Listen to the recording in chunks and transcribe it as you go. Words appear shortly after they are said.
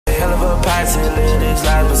Passing lyrics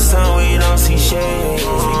like the sun, we don't see shade. She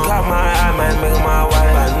caught my eye, might make her my wife.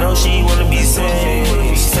 I know she wanna be saved.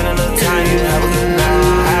 She spend a little time, you have a good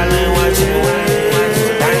night. Island watching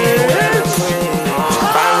waves. Dying without a friend.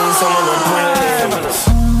 Finally someone to pray.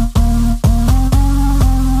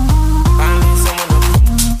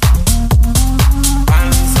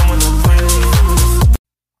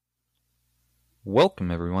 Welcome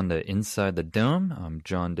everyone to Inside the Dome. I'm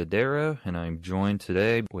John Dodaro, and I'm joined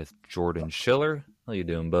today with Jordan Schiller. How you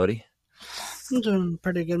doing, buddy? I'm doing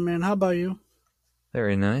pretty good, man. How about you?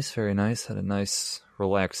 Very nice, very nice. Had a nice,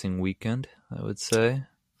 relaxing weekend, I would say.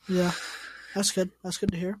 Yeah, that's good. That's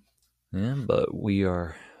good to hear. Yeah, but we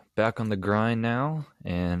are back on the grind now,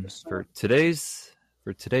 and for today's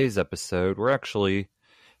episode, we're actually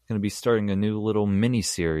going to be starting a new little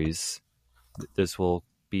mini-series. This will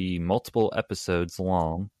be multiple episodes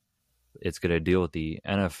long. It's going to deal with the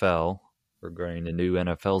NFL regarding the new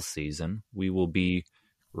NFL season. We will be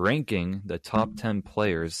ranking the top 10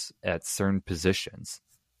 players at certain positions.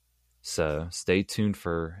 So stay tuned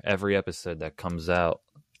for every episode that comes out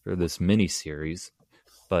for this mini-series.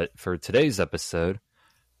 But for today's episode,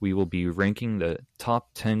 we will be ranking the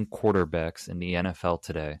top 10 quarterbacks in the NFL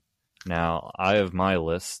today. Now, I have my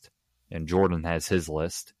list, and Jordan has his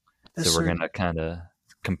list. So we're going to kind of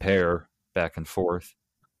compare back and forth.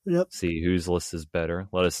 Yep. See whose list is better.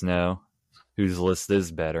 Let us know whose list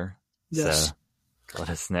is better. Yes. So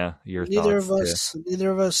let us know your Neither thoughts.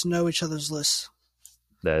 Neither of us know each other's lists.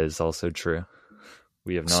 That is also true.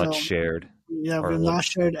 We have not shared. Yeah, we've not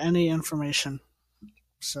shared any information.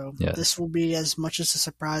 So yeah. This will be as much as a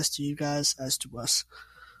surprise to you guys as to us.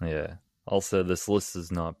 Yeah. Also, this list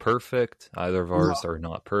is not perfect. Either of ours are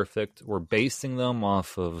not perfect. We're basing them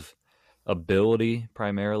off of ability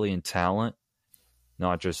primarily and talent,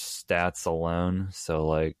 not just stats alone. So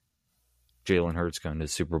like Jalen Hurts going to the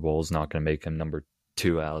Super Bowl is not going to make him number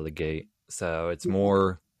 2 out of the gate. So it's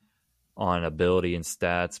more on ability and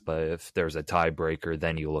stats, but if there's a tiebreaker,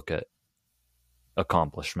 then you look at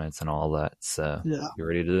accomplishments and all that. So yeah. You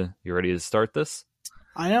ready to start this?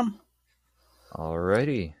 I am.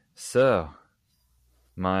 Alrighty. So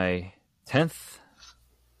my 10th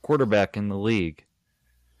quarterback in the league,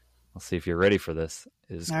 I'll see if you're ready for this,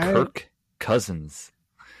 is Kirk Cousins.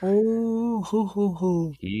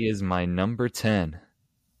 Oh, He is my number 10.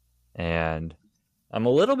 And I'm a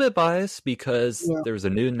little bit biased because there's a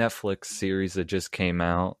new Netflix series that just came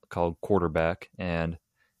out called Quarterback, and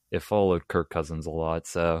it followed Kirk Cousins a lot.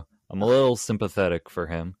 So I'm a little sympathetic for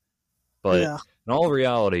him. But in all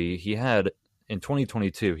reality, in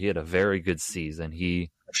 2022, he had a very good season.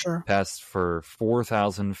 He passed for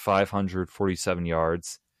 4,547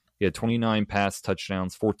 yards. He had 29 pass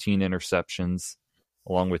touchdowns, 14 interceptions,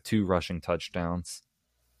 along with 2 rushing touchdowns.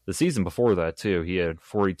 The season before that, too, he had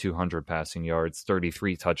 4,200 passing yards,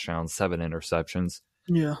 33 touchdowns, 7 interceptions.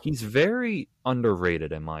 Yeah. He's very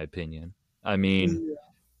underrated, in my opinion. I mean,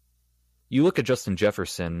 you look at Justin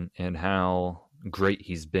Jefferson and how great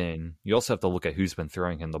he's been. You also have to look at who's been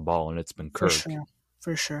throwing him the ball, and it's been Kirk.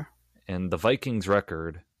 For sure. And the Vikings'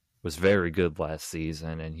 record was very good last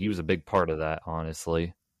season, and he was a big part of that,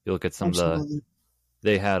 honestly. You look at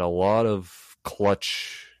they had a lot of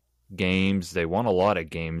clutch games. They won a lot of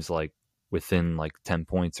games like within like 10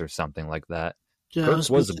 points or something like that. Yeah, Kirk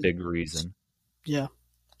was a big reason. Yeah.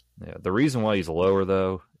 The reason why he's lower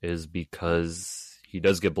though is because he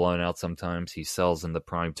does get blown out sometimes. He sells in the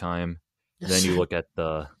prime time. Yes. Then you look at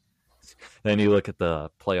the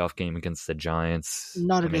playoff game against the Giants.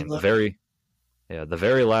 Not a good look. The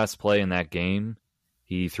very last play in that game,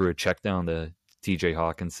 he threw a check down to TJ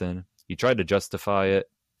Hawkinson. He tried to justify it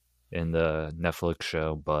in the Netflix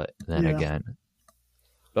show, but then again.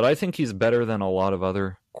 But I think he's better than a lot of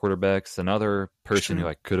other quarterbacks. Another person who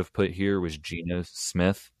I could have put here was Geno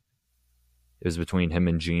Smith. It was between him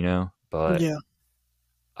and Geno, but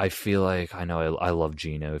I feel like I love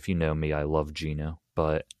Geno. If you know me, I love Geno,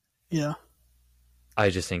 but I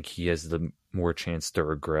just think he has the more chance to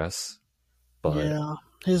regress. But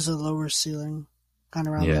he has a lower ceiling, kind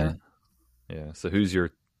of around there. Yeah. So who's your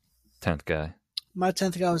 10th guy? My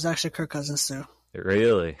 10th guy was actually Kirk Cousins too.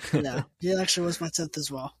 Really? Yeah, he actually was my 10th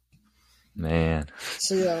as well. Man.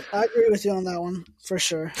 So yeah, I agree with you on that one for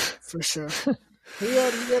sure. He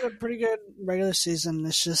had a pretty good regular season.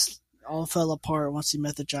 It's just all fell apart once he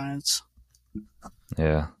met the Giants.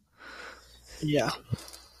 Yeah. Yeah.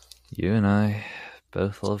 You and I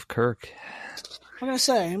both love Kirk. I'm gonna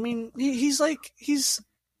say, I mean, he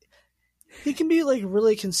can be like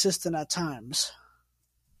really consistent at times.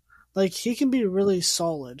 Like he can be really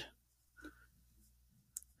solid.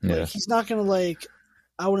 Yeah. Like, he's not gonna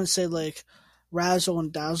I wouldn't say like razzle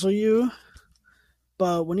and dazzle you,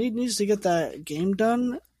 but when he needs to get that game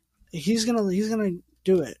done, he's gonna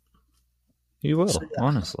do it. He will, So, yeah.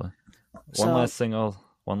 honestly. One last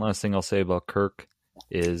thing I'll say about Kirk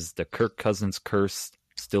is the Kirk Cousins curse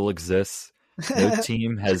still exists. No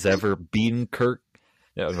team has ever beaten Kirk.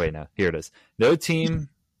 No, wait, no. Here it is. No team.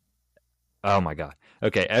 Oh my God.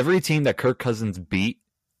 Okay, every team that Kirk Cousins beat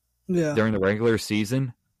during the regular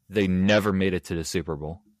season, they never made it to the Super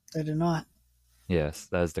Bowl. They did not. Yes,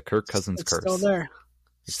 that is the Kirk Cousins curse. Still there.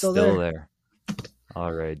 It's still there.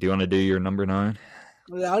 All right. Do you want to do your number 9?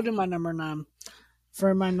 Yeah, I'll do my number 9.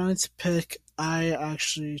 For my 9th pick, I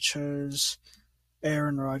actually chose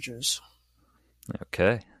Aaron Rodgers.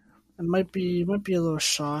 Okay. It might be a little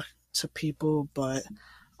shock to people, but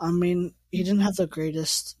I mean, he didn't have the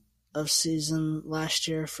greatest of season last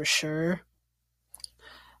year for sure.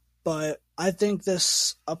 But I think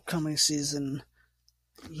this upcoming season,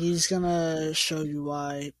 he's gonna show you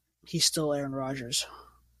why he's still Aaron Rodgers.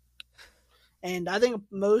 And I think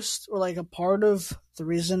a part of the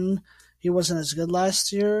reason he wasn't as good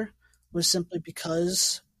last year was simply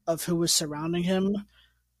because of who was surrounding him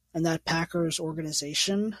and that Packers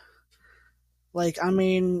organization. Like, I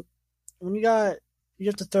mean, when you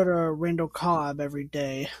have to throw to Randall Cobb every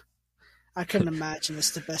day, I couldn't imagine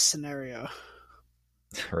it's the best scenario.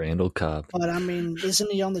 Randall Cobb. But I mean,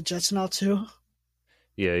 isn't he on the Jets now too?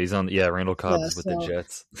 Yeah, he's on. Yeah, Randall Cobb is with the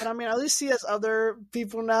Jets. But I mean, at least he has other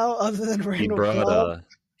people now other than Randall Cobb.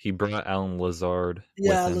 He brought Alan Lazard.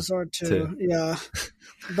 Yeah, Lazard too. Yeah,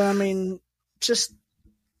 but I mean,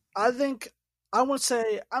 I think I would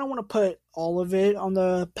say I don't want to put all of it on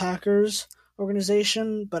the Packers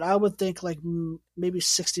organization, but I would think like maybe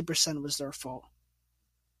 60% was their fault.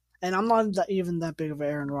 And I'm not even that big of an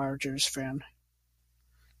Aaron Rodgers fan,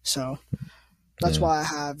 so that's why I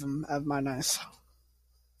have him at my 9th.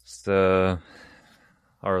 So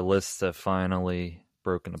our lists have finally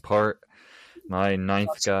broken apart. My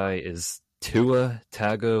 9th guy is Tua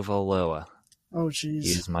Tagovailoa. Oh, jeez.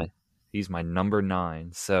 He's my number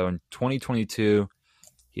 9. So in 2022,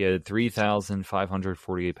 he had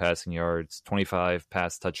 3,548 passing yards, 25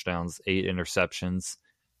 pass touchdowns, 8 interceptions.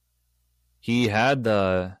 He had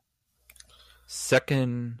the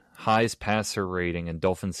second highest passer rating in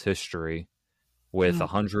Dolphins history with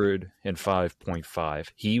 105.5.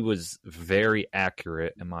 He was very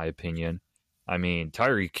accurate, in my opinion. I mean,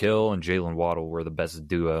 Tyreek Hill and Jalen Waddle were the best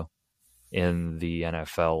duo in the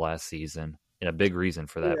NFL last season, and a big reason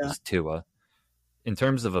for that was Tua. In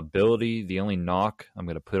terms of ability, the only knock I'm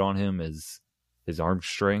going to put on him is his arm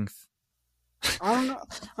strength. I don't know.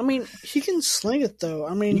 I mean, he can sling it, though.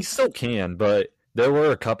 I mean, he still can, but there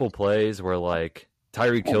were a couple plays where, like,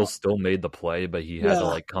 Tyreek Hill still made the play, but he had to,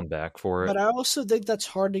 like, come back for it. But I also think that's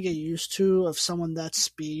hard to get used to of someone that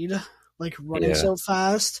speed, like, running so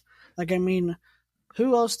fast. Like, I mean,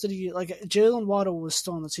 who else did he... Like, Jalen Waddle was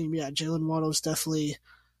still on the team. Yeah, Jalen Waddle is definitely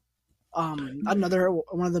one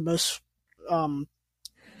of the most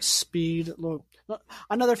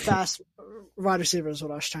another fast wide receiver is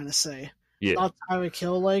what I was trying to say. Yeah. Not Tyreek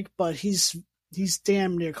Hill, like, but he's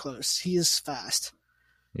damn near close. He is fast.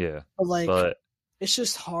 Yeah. But it's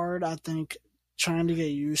just hard, I think, trying to get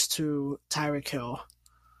used to Tyreek Hill.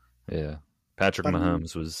 Yeah. Patrick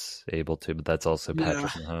Mahomes was able to, but that's also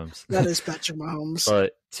Patrick Mahomes. That is Patrick Mahomes.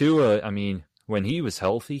 But Tua, I mean, when he was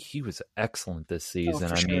healthy, he was excellent this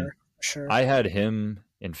season. I had him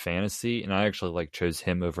in fantasy, and I actually chose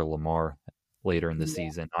him over Lamar later in the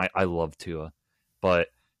season. I love Tua. But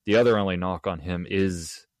the other only knock on him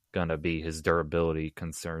is going to be his durability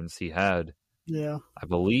concerns. He had, I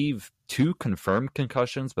believe, 2 confirmed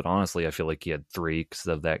concussions, but honestly, I feel like he had 3 because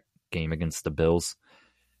of that game against the Bills.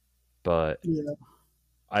 But,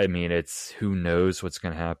 I mean, it's who knows what's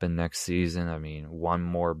going to happen next season. I mean, one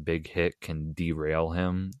more big hit can derail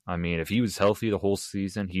him. I mean, if he was healthy the whole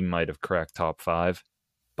season, he might have cracked top 5.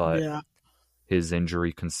 But his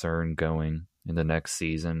injury concern going in the next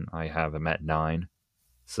season, I have him at 9.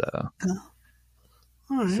 So,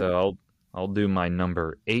 so I'll do my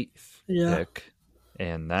number 8th pick,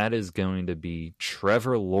 and that is going to be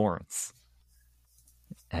Trevor Lawrence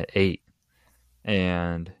at 8.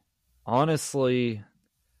 And honestly,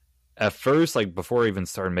 at first, before I even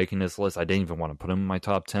started making this list, I didn't even want to put him in my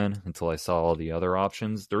top 10 until I saw all the other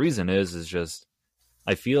options. The reason is just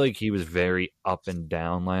I feel like he was very up and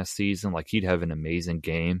down last season. Like, he'd have an amazing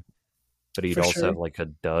game, but he'd also have a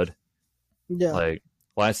dud. Yeah.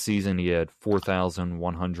 Last season, he had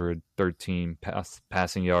 4,113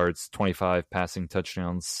 passing yards, 25 passing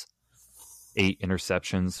touchdowns, 8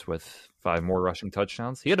 interceptions with 5 more rushing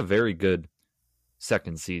touchdowns. He had a very good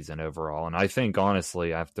second season overall. And I think,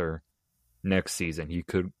 honestly, after next season he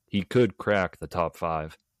could crack the top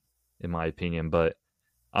 5, in my opinion. But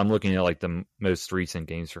I'm looking at like the most recent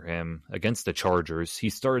games for him against the Chargers. He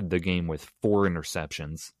started the game with 4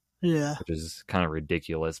 interceptions, Yeah, which is kind of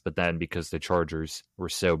ridiculous. But then because the Chargers were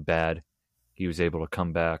so bad, he was able to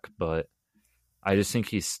come back. But I just think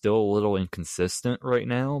he's still a little inconsistent right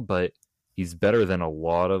now, but he's better than a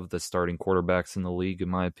lot of the starting quarterbacks in the league, in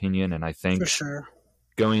my opinion. And I think for sure.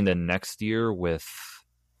 going the next year with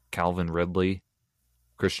Calvin Ridley,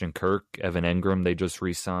 Christian Kirk, Evan Engram, they just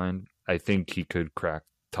re-signed, I think he could crack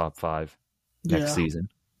top 5 next season.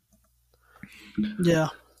 Yeah,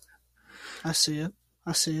 I see it.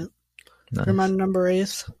 Nice. For my number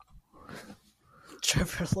 8,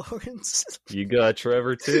 Trevor Lawrence. You got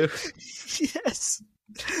Trevor too?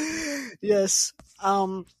 Yes.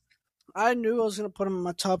 I knew I was going to put him in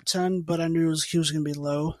my top 10, but I knew he was going to be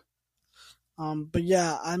low. But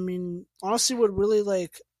yeah, I mean, honestly, what really,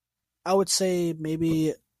 I would say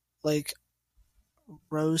maybe,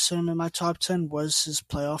 rose him in my top 10 was his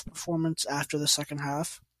playoff performance after the second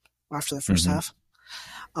half, after the first half.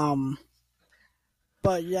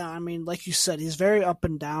 But yeah, I mean, like you said, he's very up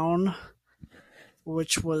and down,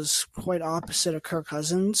 which was quite opposite of Kirk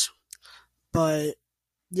Cousins. But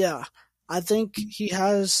yeah, I think he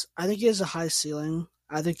has a high ceiling.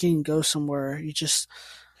 I think he can go somewhere. You just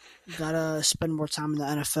gotta spend more time in the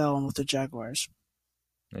NFL and with the Jaguars.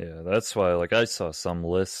 Yeah, that's why, I saw some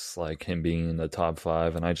lists, him being in the top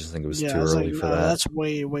 5, and I just think it was too early for that. That's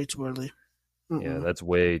way, way too early. Yeah, that's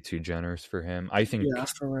way too generous for him. I think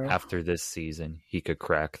for real. after this season, he could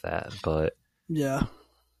crack that, but yeah,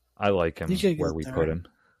 I like him where we put him.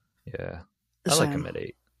 Yeah, I like him at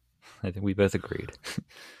 8. I think we both agreed.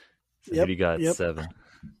 So you got 7.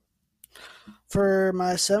 For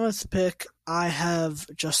my 7th pick, I have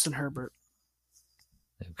Justin Herbert.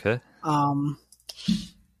 Okay.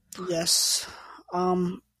 Yes.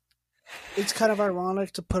 It's kind of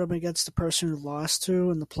ironic to put him against the person who lost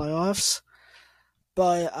to in the playoffs,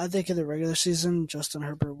 but I think in the regular season, Justin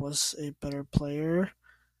Herbert was a better player.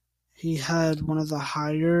 He had one of the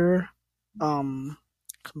higher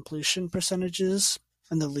completion percentages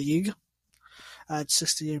in the league at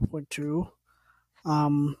 68.2.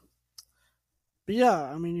 But yeah,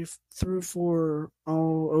 I mean, he threw for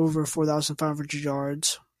over 4,500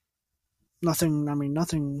 yards.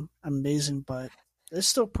 Nothing amazing, but it's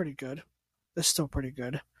still pretty good.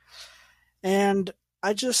 And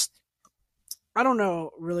I don't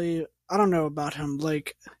know about him.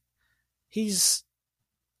 He's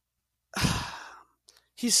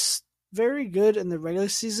very good in the regular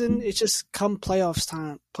season. It's just come playoff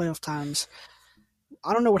times,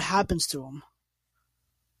 I don't know what happens to him.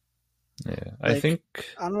 Yeah, I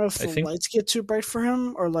don't know if the lights get too bright for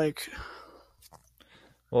him or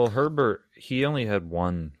Well, Herbert, he only had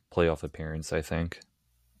 1 playoff appearance, I think.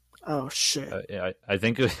 Oh shit! I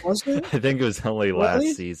think it was it? I think it was only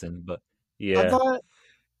last season, but yeah.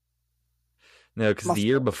 No, because the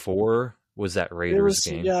year before was that Raiders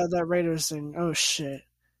game. Yeah, that Raiders thing. Oh shit!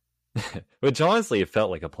 Which honestly, it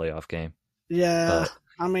felt like a playoff game. Yeah,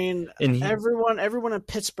 I mean, everyone in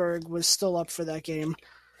Pittsburgh was still up for that game.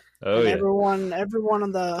 Oh and yeah. Everyone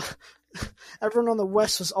on the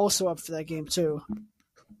West was also up for that game too.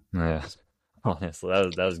 Yeah, honestly,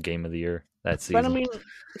 that was game of the year that season. But I mean,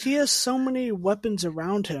 he has so many weapons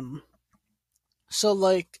around him. So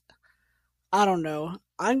I don't know.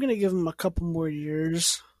 I'm gonna give him a couple more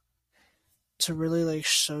years to really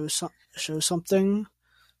show something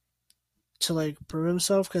to prove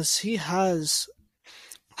himself, because he has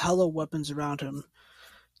hella weapons around him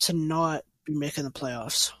to not be making the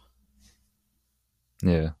playoffs.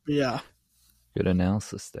 Yeah. Yeah. Good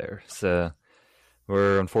analysis there. So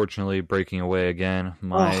we're unfortunately breaking away again.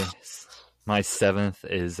 My 7th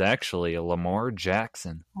is actually a Lamar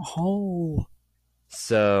Jackson. Oh.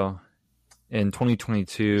 So in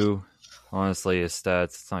 2022, honestly, his stats,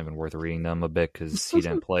 it's not even worth reading them a bit because he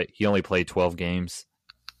didn't play. He only played 12 games.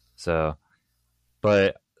 So,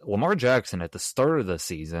 but Lamar Jackson at the start of the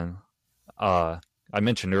season, I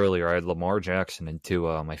mentioned earlier I had Lamar Jackson into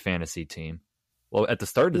my fantasy team. Well, at the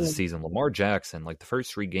start of the season, Lamar Jackson, the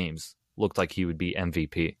first 3 games, looked like he would be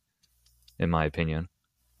MVP, in my opinion.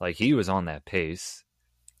 He was on that pace.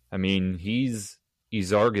 I mean, he's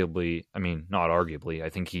arguably, not arguably, I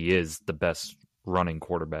think he is the best running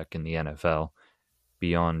quarterback in the NFL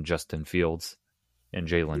beyond Justin Fields and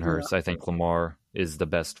Jalen Hurts. I think Lamar is the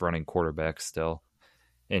best running quarterback still.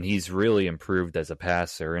 And he's really improved as a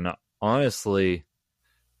passer. And honestly,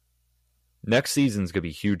 next season's going to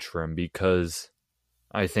be huge for him because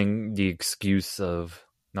I think the excuse of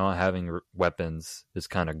not having weapons is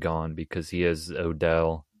kind of gone because he has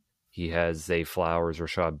Odell, He has Zay Flowers,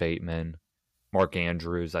 Rashad Bateman, Mark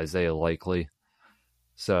Andrews, Isaiah Likely.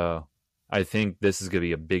 So I think this is going to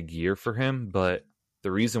be a big year for him. But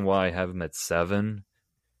the reason why I have him at 7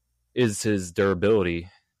 is his durability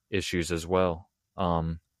issues as well.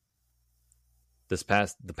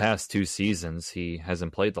 The past 2 seasons, he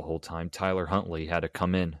hasn't played the whole time. Tyler Huntley had to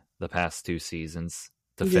come in the past 2 seasons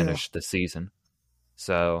to finish the season.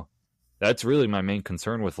 So that's really my main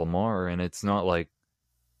concern with Lamar. And it's not like,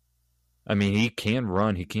 I mean, he can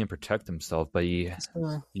run, he can protect himself, but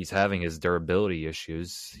he's having his durability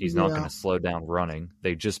issues. He's not going to slow down running.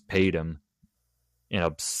 They just paid him an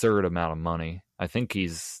absurd amount of money. I think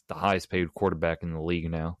he's the highest paid quarterback in the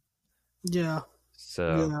league now. Yeah.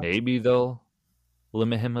 So maybe they'll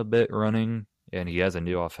limit him a bit running, and he has a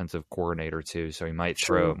new offensive coordinator too, so he might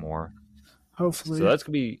throw it more. Hopefully. So that's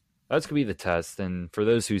gonna be the test. And for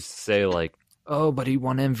those who say like, oh, but he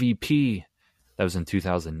won MVP, that was in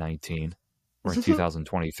 2019 or in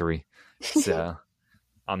 2023. So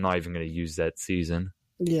I'm not even gonna use that season.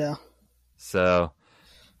 Yeah. So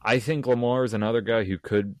I think Lamar is another guy who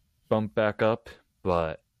could bump back up,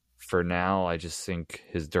 but for now, I just think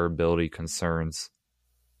his durability concerns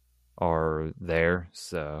are there.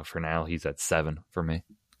 So for now, he's at 7 for me.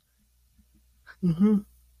 Mm-hmm.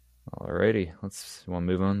 Alrighty, you want to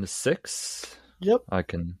move on to 6? Yep.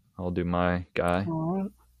 I'll do my guy. All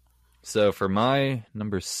right. So for my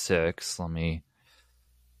number 6, there's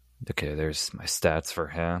my stats for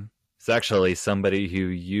him. It's actually somebody who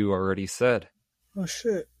you already said. Oh,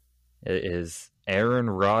 shit. It is Aaron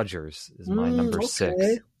Rodgers is my number 6.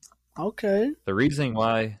 Okay. The reason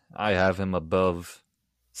why I have him above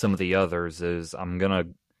some of the others is I'm going to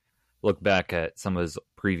look back at some of his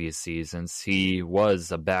previous seasons. He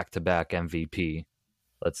was a back-to-back MVP.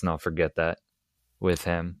 Let's not forget that with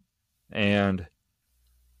him. And,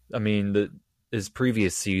 I mean, his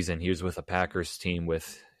previous season, he was with a Packers team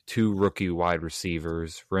with 2 rookie wide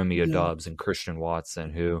receivers, Romeo Doubs and Christian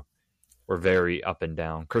Watson, who were very up and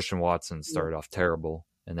down. Christian Watson started off terrible,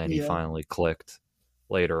 and then he finally clicked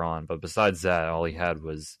later on. But besides that, all he had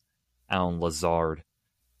was Alan Lazard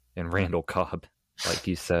and Randall Cobb, like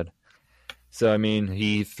you said. So, I mean,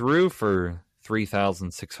 he threw for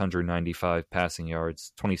 3,695 passing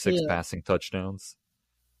yards, 26 passing touchdowns,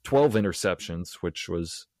 12 interceptions, which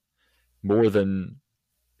was more than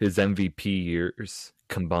his MVP years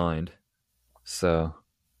combined. So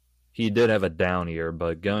he did have a down year,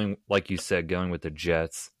 but going with the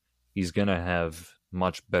Jets, he's going to have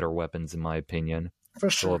much better weapons, in my opinion. For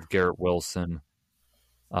sure. He'll have Garrett Wilson.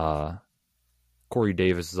 Corey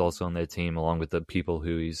Davis is also on that team, along with the people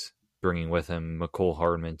who he's bringing with him, McCole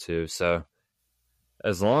Hardman too. So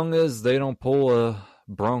as long as they don't pull a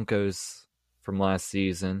Broncos from last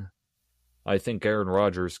season, I think Aaron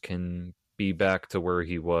Rodgers can be back to where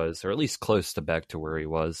he was, or at least close to back to where he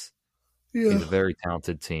was. Yeah. He's a very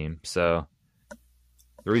talented team. So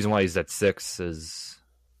the reason why he's at 6 is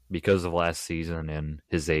because of last season and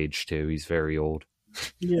his age too. He's very old.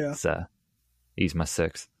 Yeah. So he's my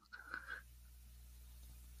 6th.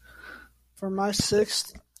 For my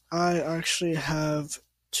 6th, I actually have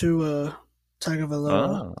Tua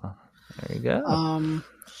Tagovailoa. Oh, there you go.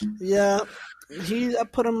 Yeah, I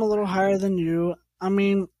put him a little higher than you. I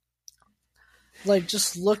mean, like,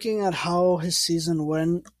 just looking at how his season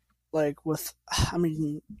went, you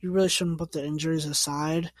really shouldn't put the injuries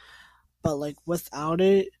aside, but, like, without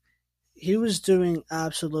it, he was doing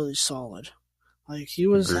absolutely solid. Like, he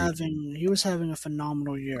was having a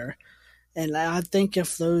phenomenal year. And I think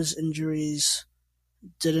if those injuries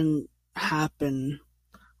didn't happen,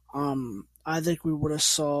 I think we would have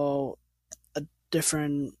saw a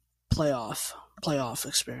different playoff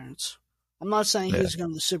experience. I'm not saying he's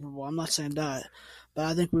going to the Super Bowl. I'm not saying that, but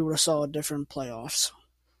I think we would have saw a different playoffs.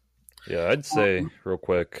 Yeah, I'd say real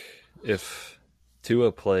quick, if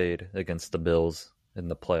Tua played against the Bills in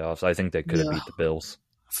the playoffs, I think they could have beat the Bills.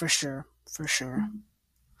 For sure.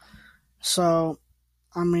 So,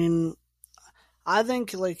 I mean, I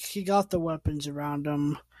think, like, he got the weapons around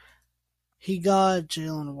him. He got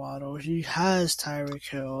Jalen Waddle. He has Tyreek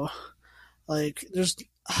Hill. Like, there's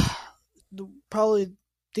probably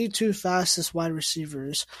the 2 fastest wide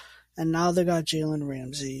receivers, and now they got Jalen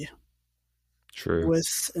Ramsey. True.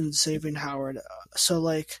 And Xavier Howard. So,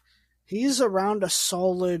 like, he's around a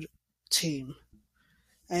solid team.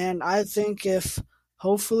 And I think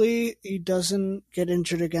hopefully he doesn't get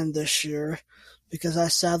injured again this year, because I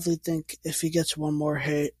sadly think if he gets one more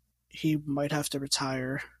hit, he might have to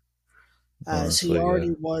retire. Honestly,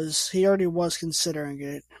 he already was considering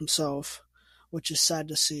it himself, which is sad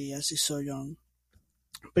to see as he's so young.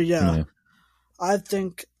 But I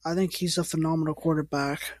think he's a phenomenal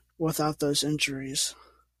quarterback. without those injuries.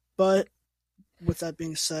 But with that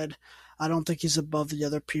being said, I don't think he's above the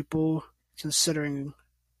other people considering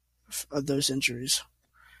those injuries.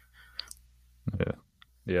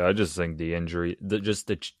 Yeah. I just think the injury,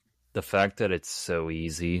 the fact that it's so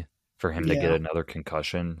easy for him to get another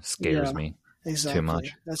concussion scares me too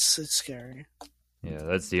much. It's scary. Yeah,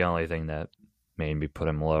 that's the only thing that made me put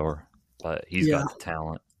him lower. But he's got the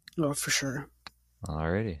talent. Oh, for sure.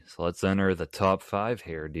 Alrighty, so let's enter the top 5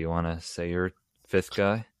 here. Do you want to say your 5th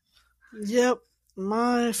guy? Yep,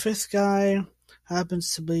 my 5th guy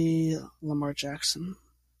happens to be Lamar Jackson.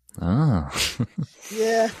 Oh.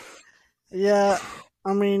 Yeah.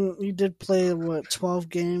 I mean, he did play, 12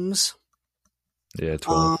 games? Yeah,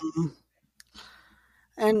 12.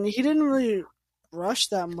 And he didn't really rush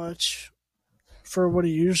that much for what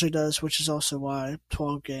he usually does, which is also why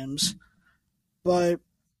 12 games. But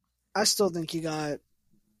I still think he got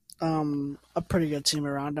a pretty good team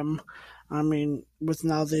around him. I mean, with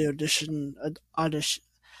now the addition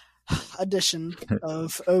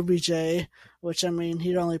of OBJ, which, I mean,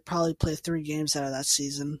 he'd only probably play 3 games out of that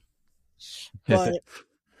season. But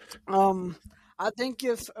I think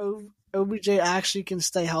if OBJ actually can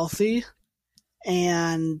stay healthy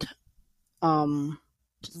and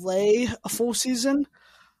play a full season,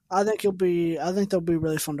 I think they'll be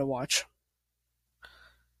really fun to watch.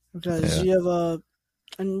 Because you have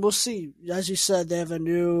and we'll see. As you said, they have a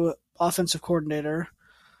new offensive coordinator.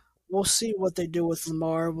 We'll see what they do with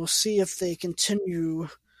Lamar. We'll see if they continue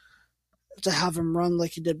to have him run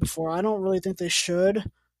like he did before. I don't really think they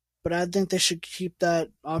should, but I think they should keep that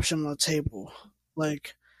option on the table.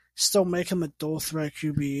 Like, still make him a dual threat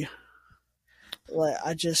QB.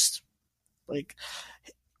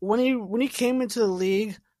 When he came into the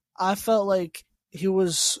league, I felt like he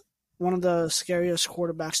was one of the scariest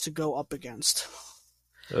quarterbacks to go up against.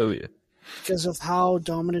 Oh, yeah. Because of how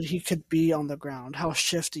dominant he could be on the ground, how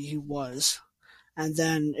shifty he was. And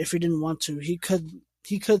then if he didn't want to, he could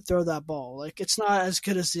throw that ball. Like, it's not as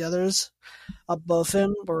good as the others above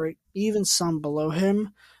him or even some below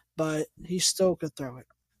him, but he still could throw it.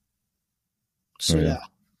 So, yeah.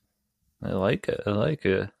 I like it.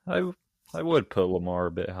 I would put Lamar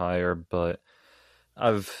a bit higher, but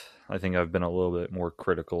I think I've been a little bit more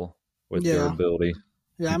critical with their ability.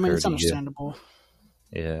 Yeah, I mean, it's understandable.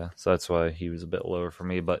 Yeah, so that's why he was a bit lower for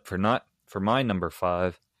me. But for my number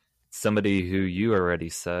 5, somebody who you already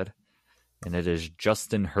said, and it is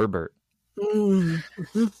Justin Herbert.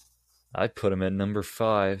 Mm-hmm. I put him at number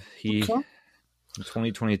 5. In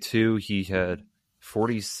 2022, he had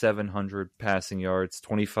 4,700 passing yards,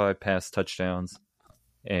 25 pass touchdowns,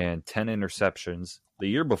 and 10 interceptions. The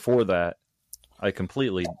year before that, I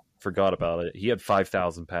completely forgot about it. He had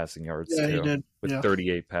 5,000 passing yards too, he did. with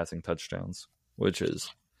 38 passing touchdowns, which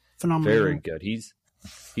is phenomenal. Very good.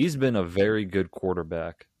 He's been a very good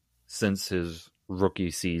quarterback since his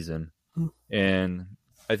rookie season. And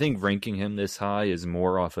I think ranking him this high is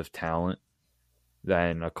more off of talent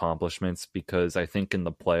than accomplishments, because I think in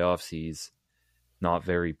the playoffs he's not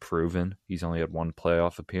very proven. He's only had 1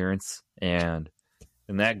 playoff appearance, and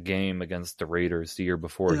in that game against the Raiders the year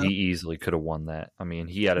before, he easily could have won that. I mean,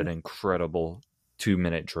 he had an incredible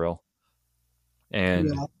 2-minute drill,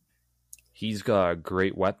 and he's got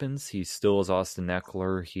great weapons. He still has Austin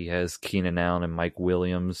Eckler. He has Keenan Allen and Mike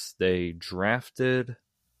Williams. They drafted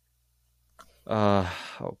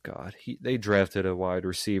they drafted a wide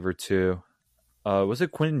receiver too. Was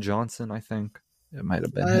it Quentin Johnson? I think it might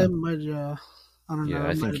have been him. I don't know. Yeah,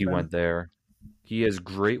 I think he went there. He has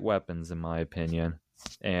great weapons, in my opinion,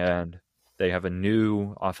 and they have a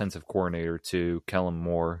new offensive coordinator too, Kellen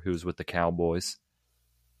Moore, who's with the Cowboys,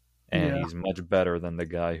 and he's much better than the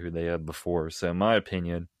guy who they had before. So, in my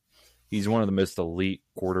opinion, he's one of the most elite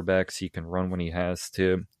quarterbacks. He can run when he has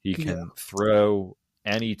to. He can throw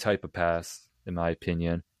any type of pass, in my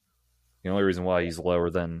opinion. The only reason why he's lower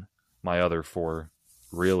than my other 4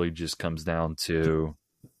 really just comes down to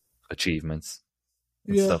achievements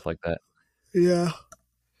and stuff like that. Yeah.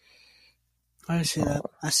 I see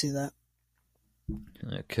that.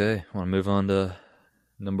 Okay, want to move on to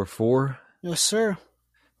number 4? Yes, sir.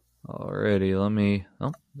 Alrighty,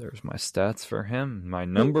 there's my stats for him. My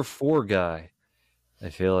number 4 guy. I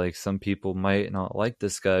feel like some people might not like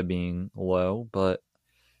this guy being low, but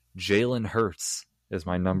Jalen Hurts is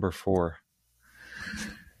my number 4.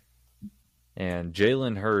 And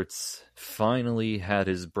Jalen Hurts finally had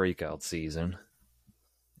his breakout season.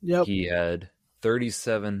 Yep. He had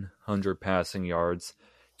 3,700 passing yards,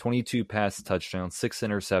 22 pass touchdowns, 6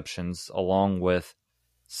 interceptions, along with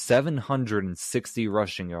 760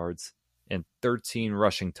 rushing yards and 13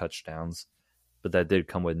 rushing touchdowns. But that did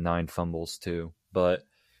come with 9 fumbles too. But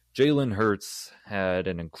Jalen Hurts had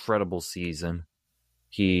an incredible season.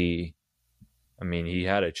 He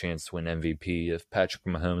had a chance to win MVP if Patrick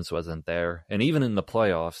Mahomes wasn't there. And even in the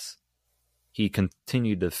playoffs, he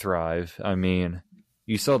continued to thrive. I mean,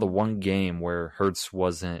 you saw the one game where Hurts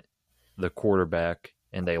wasn't the quarterback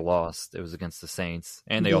and they lost. It was against the Saints.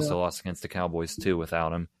 And they also lost against the Cowboys, too,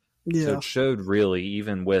 without him. Yeah. So it showed really,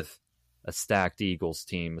 even with a stacked Eagles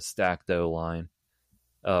team, a stacked O-line,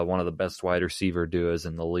 one of the best wide receiver duos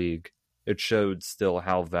in the league, it showed still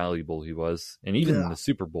how valuable he was. And even in the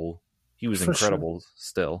Super Bowl, he was incredible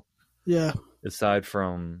still. Yeah. Aside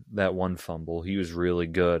from that one fumble, he was really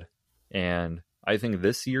good. And I think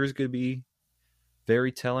this year is going to be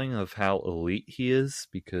very telling of how elite he is,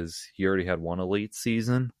 because he already had one elite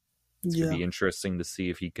season. It's going to be interesting to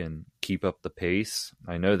see if he can keep up the pace.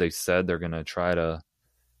 I know they said they're going to try to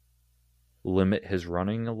limit his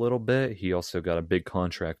running a little bit. He also got a big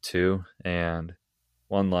contract too. And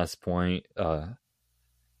one last point,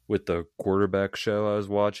 with the quarterback show I was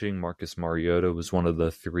watching, Marcus Mariota was one of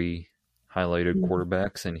the 3 highlighted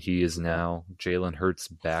quarterbacks, and he is now Jalen Hurts'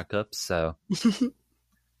 backup. So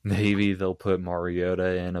maybe they'll put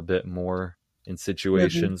Mariota in a bit more in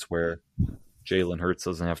situations where Jalen Hurts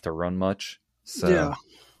doesn't have to run much. So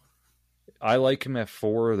I like him at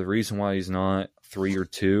 4. The reason why he's not 3 or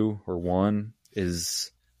 2 or 1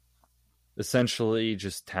 is essentially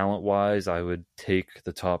just talent-wise. I would take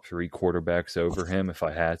the top 3 quarterbacks over him if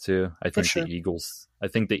I had to. I think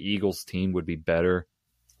the Eagles team would be better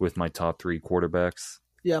with my top 3 quarterbacks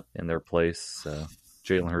in their place. So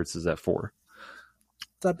Jalen Hurts is at 4.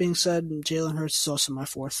 That being said, Jalen Hurts is also my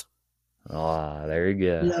 4th. Ah, there you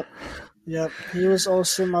go. Yep. He was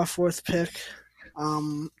also my 4th pick.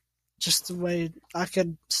 Just the way I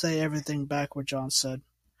could say everything back what John said.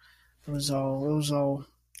 It was all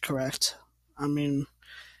correct. I mean,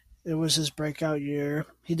 it was his breakout year.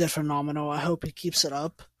 He did phenomenal. I hope he keeps it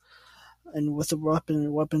up. And with the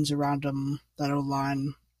weapons around him, that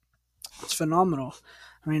O-line, it's phenomenal.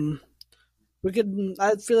 I mean,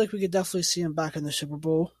 I feel like we could definitely see him back in the Super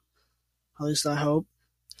Bowl. At least I hope.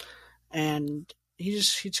 And he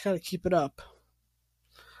just got to keep it up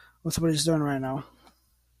with what he's doing right now.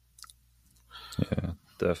 Yeah,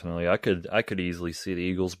 definitely. I could easily see the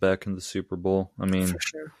Eagles back in the Super Bowl. I mean, for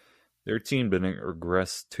sure. Their team didn't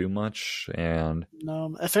regress too much, and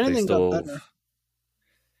no, if anything, got better.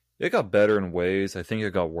 It got better in ways. I think it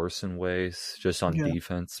got worse in ways, just on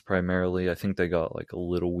defense primarily. I think they got like a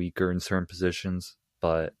little weaker in certain positions,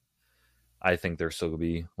 but I think they're still going to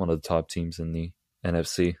be one of the top teams in the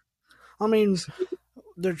NFC. I mean,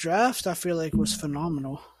 their draft, I feel like, was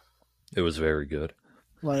phenomenal. It was very good.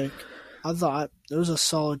 Like, I thought it was a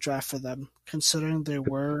solid draft for them, considering they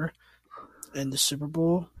were in the Super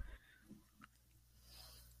Bowl.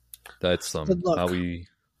 That's some Howie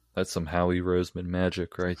Roseman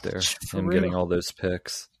magic right there. Him getting all those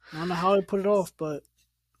picks. I don't know how he put it off, but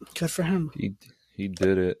good for him. He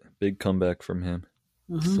did it. Big comeback from him.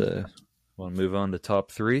 Mm-hmm. So, want to move on to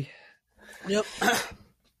top 3? Yep.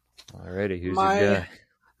 Alrighty, who's your guy?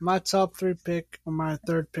 My top 3 pick, or my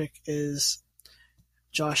 3rd pick, is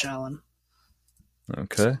Josh Allen.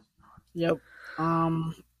 Okay. Yep.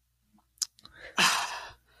 I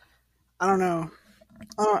don't know.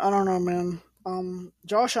 I don't know, man.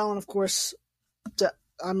 Josh Allen, of course,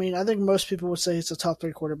 I mean, I think most people would say he's a top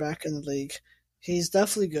 3 quarterback in the league. He's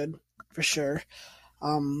definitely good, for sure.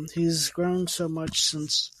 He's grown so much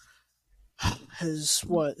since his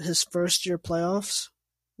first year playoffs,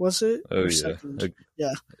 was it? Oh,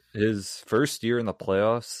 yeah. His first year in the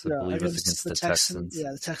playoffs, I believe, was against the Texans.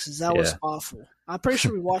 Yeah, the Texans. That was awful. I'm pretty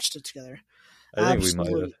sure we watched it together. I think we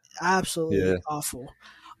might have. Absolutely awful.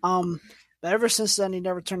 But ever since then, he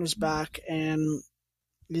never turned his back, and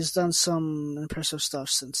he's done some impressive stuff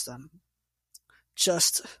since then.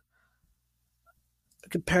 Just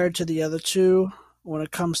compared to the other 2, when it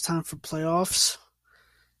comes time for playoffs,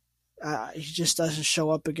 he just doesn't show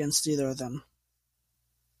up against either of them.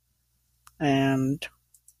 And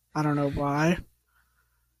I don't know why.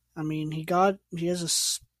 I mean, he has a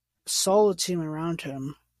solid team around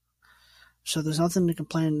him, so there's nothing to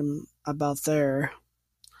complain about there.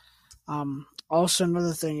 Also,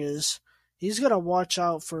 another thing is he's got to watch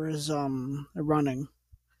out for his running.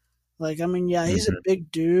 Like, I mean, yeah, he's a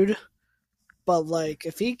big dude, but like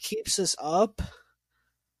if he keeps this up,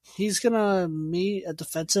 he's gonna meet a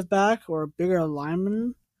defensive back or a bigger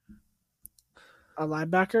linebacker,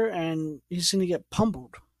 and he's gonna get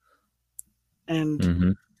pummeled.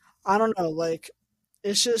 And I don't know, like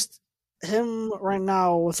it's just him right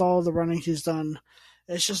now with all the running he's done.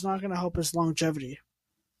 It's just not gonna help his longevity.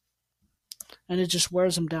 And it just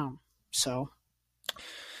wears him down. So,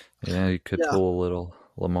 Yeah, he could Yeah, pull a little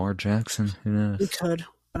Lamar Jackson. Who he knows? could.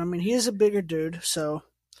 But I mean, he is a bigger dude, so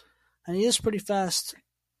and he is pretty fast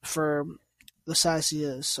for the size he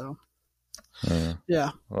is. So Yeah.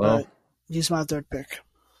 yeah, Well, but he's my third pick.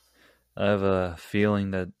 I have a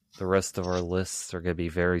feeling that the rest of our lists are going to be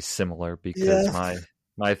very similar because Yeah,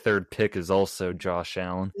 my third pick is also Josh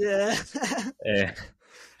Allen. yeah, And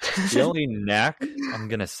the only knack I'm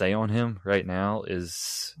going to say on him right now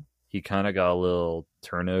is he kind of got a little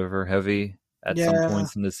turnover heavy at some yeah.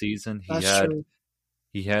 points in the season. That's true.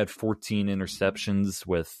 He had 14 interceptions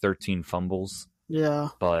with 13 fumbles, Yeah,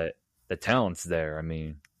 but the talent's there. I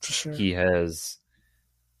mean, for sure. he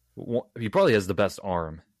probably has the best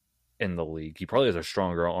arm in the league. He probably has a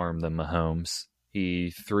stronger arm than Mahomes.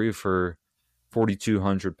 He threw for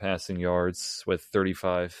 4,200 passing yards with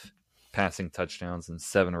 35 passing touchdowns and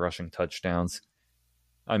 7 rushing touchdowns.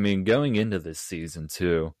 I mean, going into this season,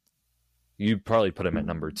 too, you'd probably put him at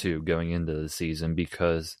number 2 going into the season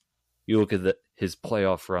because you look at his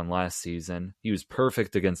playoff run last season, he was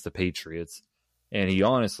perfect against the Patriots, and he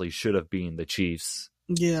honestly should have beaten the Chiefs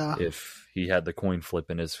Yeah, if he had the coin flip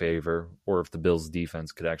in his favor or if the Bills'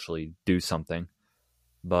 defense could actually do something.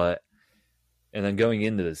 And then going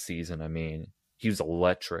into the season, I mean, he was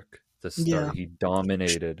electric to start. Yeah. He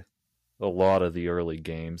dominated a lot of the early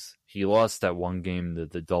games. He lost that one game to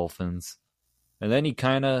the Dolphins. And then he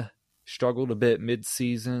kind of struggled a bit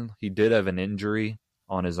mid-season. He did have an injury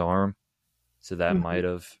on his arm, so that might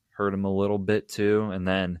have hurt him a little bit too. And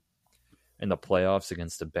then in the playoffs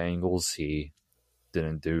against the Bengals, he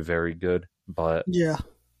didn't do very good. But yeah,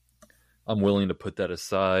 I'm willing to put that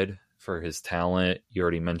aside for his talent. You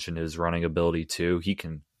already mentioned his running ability too. He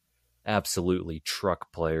can absolutely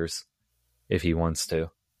truck players if he wants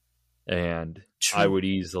to. And true. I would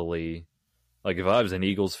easily, like if I was an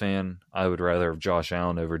Eagles fan, I would rather have Josh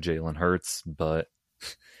Allen over Jalen Hurts. But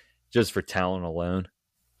just for talent alone,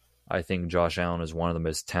 I think Josh Allen is one of the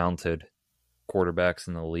most talented quarterbacks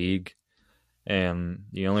in the league. And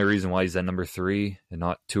the only reason why he's at number 3 and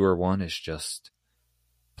not 2 or 1 is just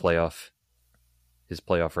his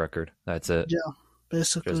playoff record. That's it. Yeah,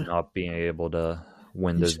 basically. Just not being able to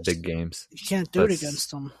win those big games. You can't do it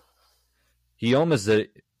against him. He almost did.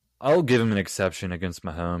 I'll give him an exception against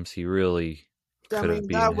Mahomes. He really could have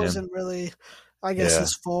beaten that him. wasn't really, I guess,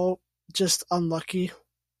 his fault. Just unlucky.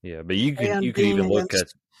 Yeah, but you can even look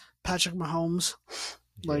at Patrick Mahomes.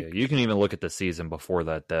 You can even look at the season before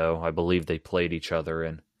that, though. I believe they played each other,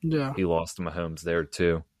 and he lost to Mahomes there,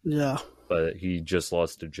 too. Yeah. But he just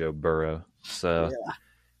lost to Joe Burrow. So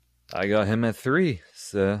I got him at 3.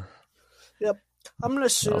 So yep. I'm going to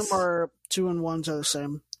assume our 2 and 1s are the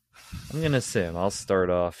same. I'm going to assume. I'll start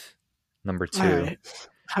off number 2.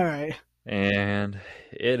 All right. And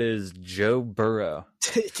it is Joe Burrow.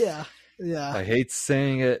 Yeah. I hate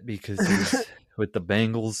saying it because he's with the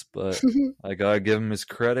Bengals, but I gotta give him his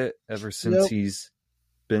credit. Ever since he's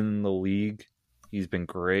been in the league, he's been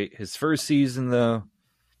great. His first season, though,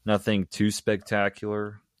 nothing too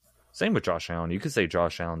spectacular. Same with Josh Allen. You could say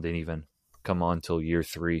Josh Allen didn't even come on till year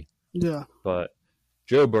 3. Yeah. But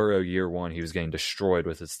Joe Burrow, year 1, he was getting destroyed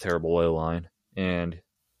with his terrible O-line. And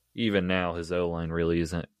even now, his O-line really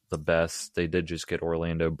isn't the best. They did just get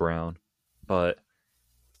Orlando Brown. But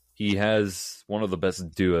he has one of the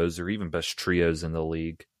best duos or even best trios in the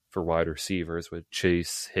league for wide receivers with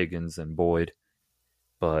Chase, Higgins, and Boyd.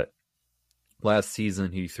 But last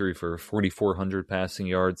season, he threw for 4,400 passing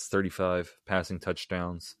yards, 35 passing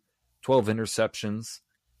touchdowns, 12 interceptions.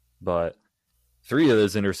 But 3 of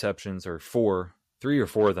those interceptions, or 3 or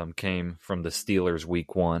 4 of them came from the Steelers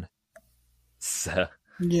week 1. So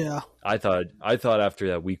yeah. I thought after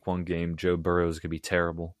that week 1 game, Joe Burrow was going to be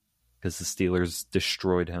terrible because the Steelers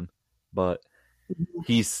destroyed him. But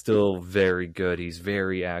he's still very good. He's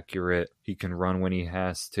very accurate. He can run when he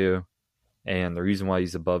has to. And the reason why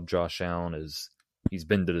he's above Josh Allen is he's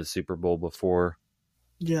been to the Super Bowl before.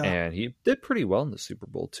 Yeah. And he did pretty well in the Super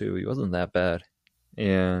Bowl, too. He wasn't that bad.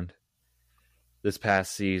 And this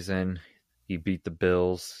past season, he beat the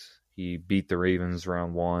Bills. He beat the Ravens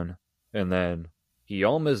round 1. And then he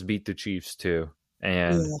almost beat the Chiefs, too.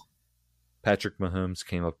 And Patrick Mahomes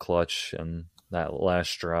came up clutch in that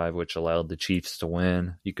last drive, which allowed the Chiefs to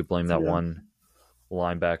win. You could blame that one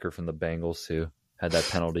linebacker from the Bengals who had that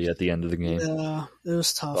penalty at the end of the game. Yeah, it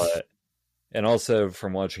was tough. And also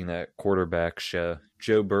from watching that quarterback show,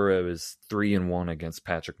 Joe Burrow is 3-1 against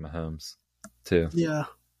Patrick Mahomes, too. Yeah.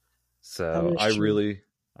 So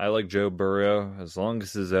I like Joe Burrow as long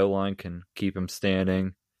as his O-line can keep him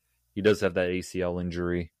standing. He does have that ACL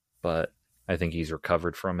injury, but I think he's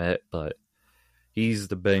recovered from it. But he's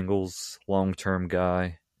the Bengals' long-term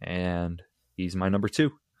guy, and he's my number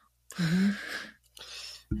 2. Mm-hmm.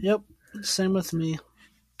 Yep, same with me.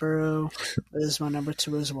 Burrow is my number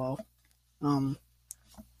 2 as well. I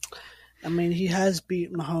mean, he has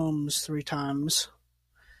beat Mahomes 3 times.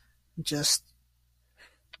 Just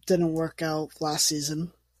didn't work out last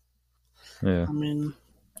season. Yeah. I mean,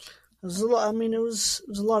 it was a lot. I mean, it was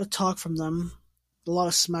a lot of talk from them, a lot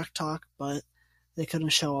of smack talk, but they couldn't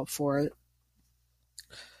show up for it.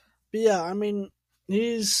 But yeah, I mean,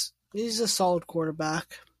 he's a solid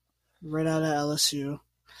quarterback right out of LSU.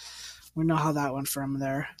 We know how that went for him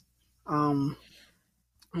there. And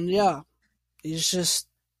yeah, he's just,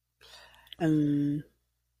 and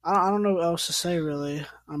I don't know what else to say really.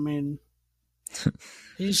 I mean,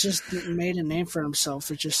 he's just made a name for himself.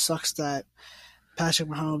 It just sucks that Patrick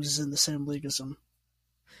Mahomes is in the same league as him.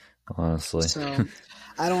 Honestly. So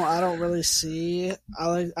I don't really see.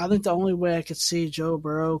 I think the only way I could see Joe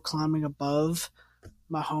Burrow climbing above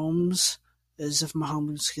Mahomes is if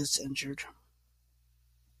Mahomes gets injured.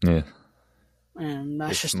 Yeah. And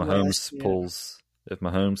that's If just the way I see it. If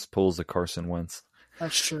Mahomes pulls a Carson Wentz.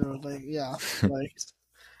 That's true. Like yeah, like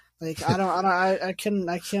I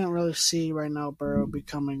can't really see right now Burrow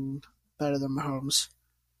becoming better than Mahomes.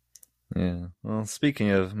 Yeah. Well,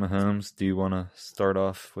 speaking of Mahomes, do you want to start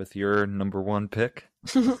off with your number 1 pick?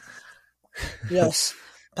 Yes,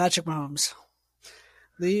 Patrick Mahomes,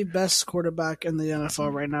 the best quarterback in the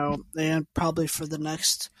NFL right now, and probably for the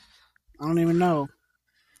next, I don't even know,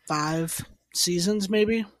 5 seasons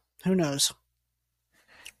maybe. Who knows?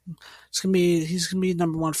 He's gonna be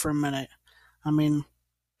number 1 for a minute. I mean,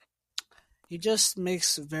 he just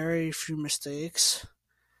makes very few mistakes,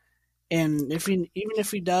 and even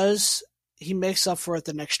if he does, he makes up for it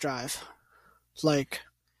the next drive. Like,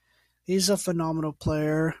 he's a phenomenal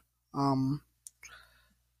player.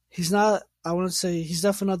 He's not. I wouldn't say he's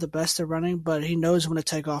definitely not the best at running, but he knows when to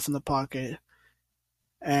take off in the pocket.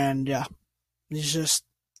 And yeah, he's just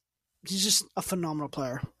a phenomenal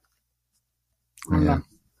player. I don't know.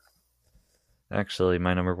 Actually,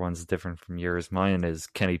 my number 1's different from yours. Mine is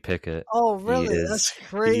Kenny Pickett. Oh, really? That's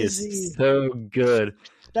crazy. He is so good.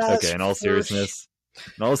 Okay, in all seriousness,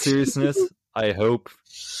 I hope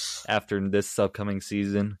after this upcoming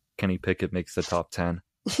season, Kenny Pickett makes the top 10.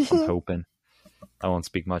 I'm hoping. I won't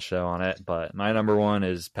speak much though on it, but my number 1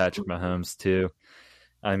 is Patrick Mahomes too.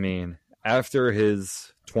 I mean, after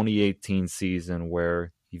his 2018 season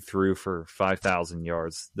where he threw for 5,000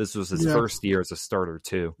 yards, this was his first year as a starter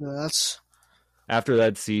too. Yeah, After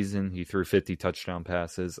that season, he threw 50 touchdown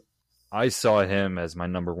passes. I saw him as my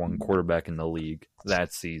number 1 quarterback in the league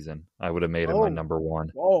that season. I would have made him my number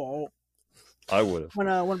 1. Whoa! I would have.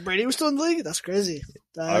 When Brady was still in the league, that's crazy.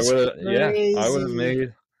 I would have. Yeah, I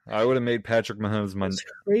would have made Patrick Mahomes my. That's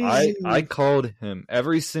crazy. I called him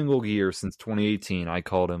every single year since 2018. I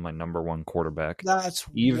called him my number 1 quarterback. That's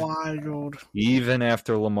wild. Even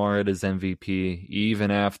after Lamar had his MVP,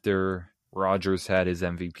 even after Rodgers had his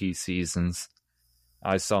MVP seasons,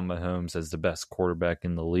 I saw Mahomes as the best quarterback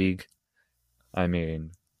in the league. I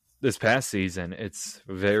mean, this past season, it's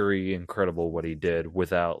very incredible what he did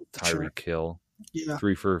without Tyreek Hill. Yeah.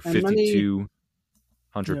 3 for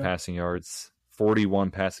 5,200 passing yards,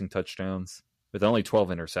 41 passing touchdowns, with only 12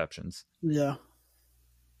 interceptions. Yeah.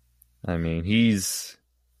 I mean, he's,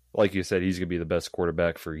 like you said, he's going to be the best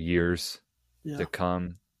quarterback for years to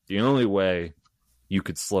come. The only way you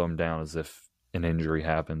could slow him down is if an injury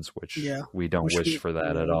happens, which we don't wish for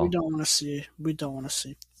that at all. We don't want to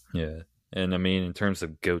see. Yeah. And I mean, in terms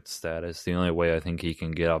of GOAT status, the only way I think he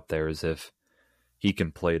can get up there is if he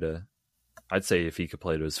can play to, I'd say if he could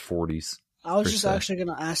play to his 40s. I was just actually going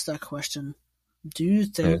to ask that question. Do you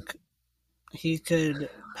think he could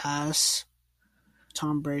pass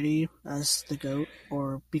Tom Brady as the GOAT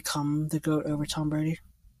or become the GOAT over Tom Brady?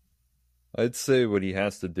 I'd say what he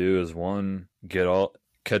has to do is, one,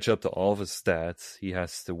 catch up to all of his stats. He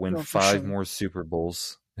has to win 5 more Super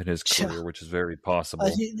Bowls in his career, which is very possible.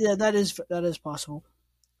 That is possible.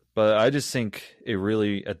 But I just think it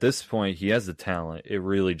really, at this point, he has the talent. It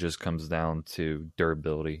really just comes down to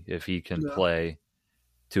durability. If he can play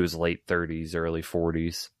to his late 30s, early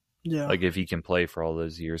 40s, like if he can play for all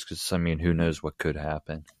those years, because, I mean, who knows what could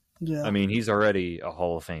happen. Yeah. I mean, he's already a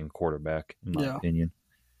Hall of Fame quarterback, in my opinion.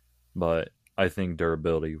 But I think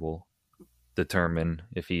durability will determine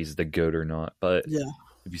if he's the GOAT or not. But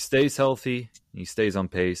if he stays healthy, he stays on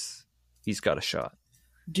pace, he's got a shot.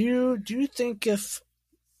 Do you think if,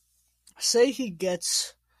 say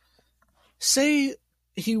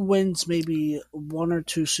he wins maybe 1 or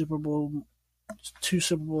 2 Super Bowls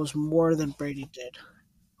more than Brady did,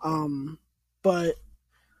 and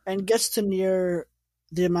gets to near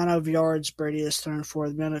the amount of yards Brady has thrown for,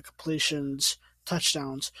 the amount of completions,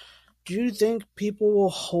 touchdowns, Do you think people will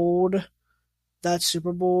hold that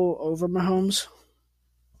Super Bowl over Mahomes?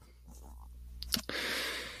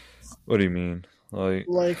 What do you mean? Or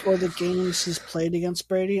the games he's played against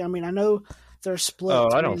Brady? I mean, I know they're split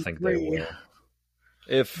I don't think they 3-3, will.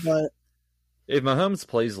 If but Mahomes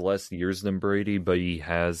plays less years than Brady, but he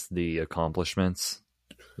has the accomplishments,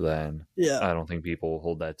 then yeah, I don't think people will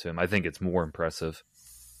hold that to him. I think it's more impressive,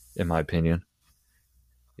 in my opinion,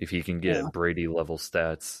 if he can get Yeah. Brady level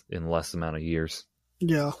stats in less amount of years.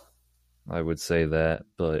 yeah. I would say that,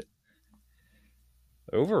 but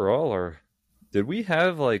overall, did we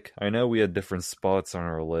have I know we had different spots on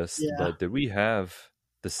our list, Yeah. but did we have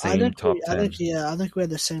the same top 10? I think we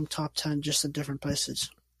had the same top 10, just in different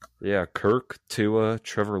places. Yeah, Kirk, Tua,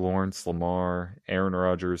 Trevor Lawrence, Lamar, Aaron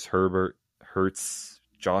Rodgers, Herbert, Hurts,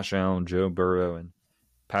 Josh Allen, Joe Burrow, and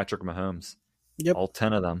Patrick Mahomes. Yep. All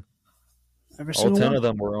 10 of them. Every All single 10 one. of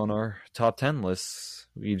them were on our top 10 lists.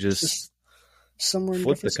 We just somewhere in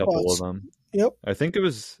flipped a different couple spots. of them. Yep. I think it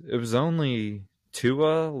was only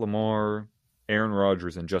Tua, Lamar, Aaron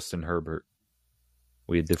Rodgers, and Justin Herbert.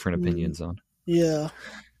 We had different opinions on. Yeah.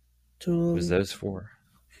 It was those four.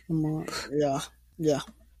 Yeah. Yeah.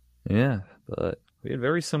 Yeah, but we had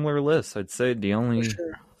very similar lists. I'd say the only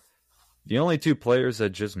two players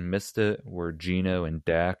that just missed it were Geno and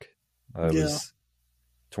Dak. I was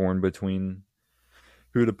torn between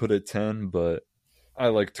who to put at 10, but I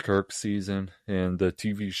liked Kirk's season, and the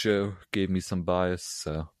TV show gave me some bias,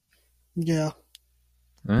 so. Yeah.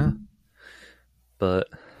 Yeah. But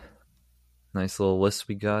nice little list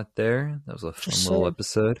we got there. That was a fun little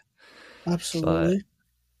episode. Absolutely.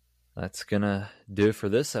 But that's going to do it for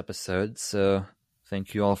this episode, so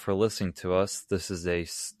thank you all for listening to us. This is a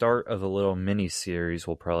start of a little mini-series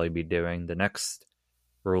we'll probably be doing. The next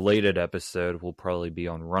related episode will probably be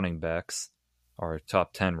on running backs, our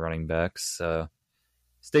top 10 running backs. So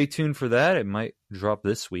stay tuned for that. It might drop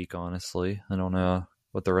this week, honestly. I don't know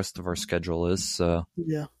what the rest of our schedule is, so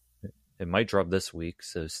yeah, it might drop this week,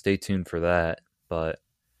 so stay tuned for that. But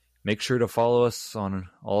make sure to follow us on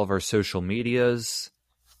all of our social medias.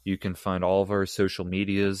 You can find all of our social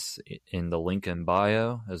medias in the link in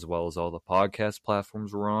bio, as well as all the podcast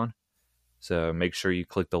platforms we're on. So make sure you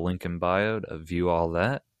click the link in bio to view all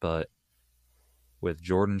that. But with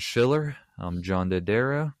Jordan Schiller, I'm John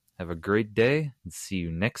Dodaro. Have a great day, and see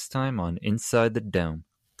you next time on Inside the Dome.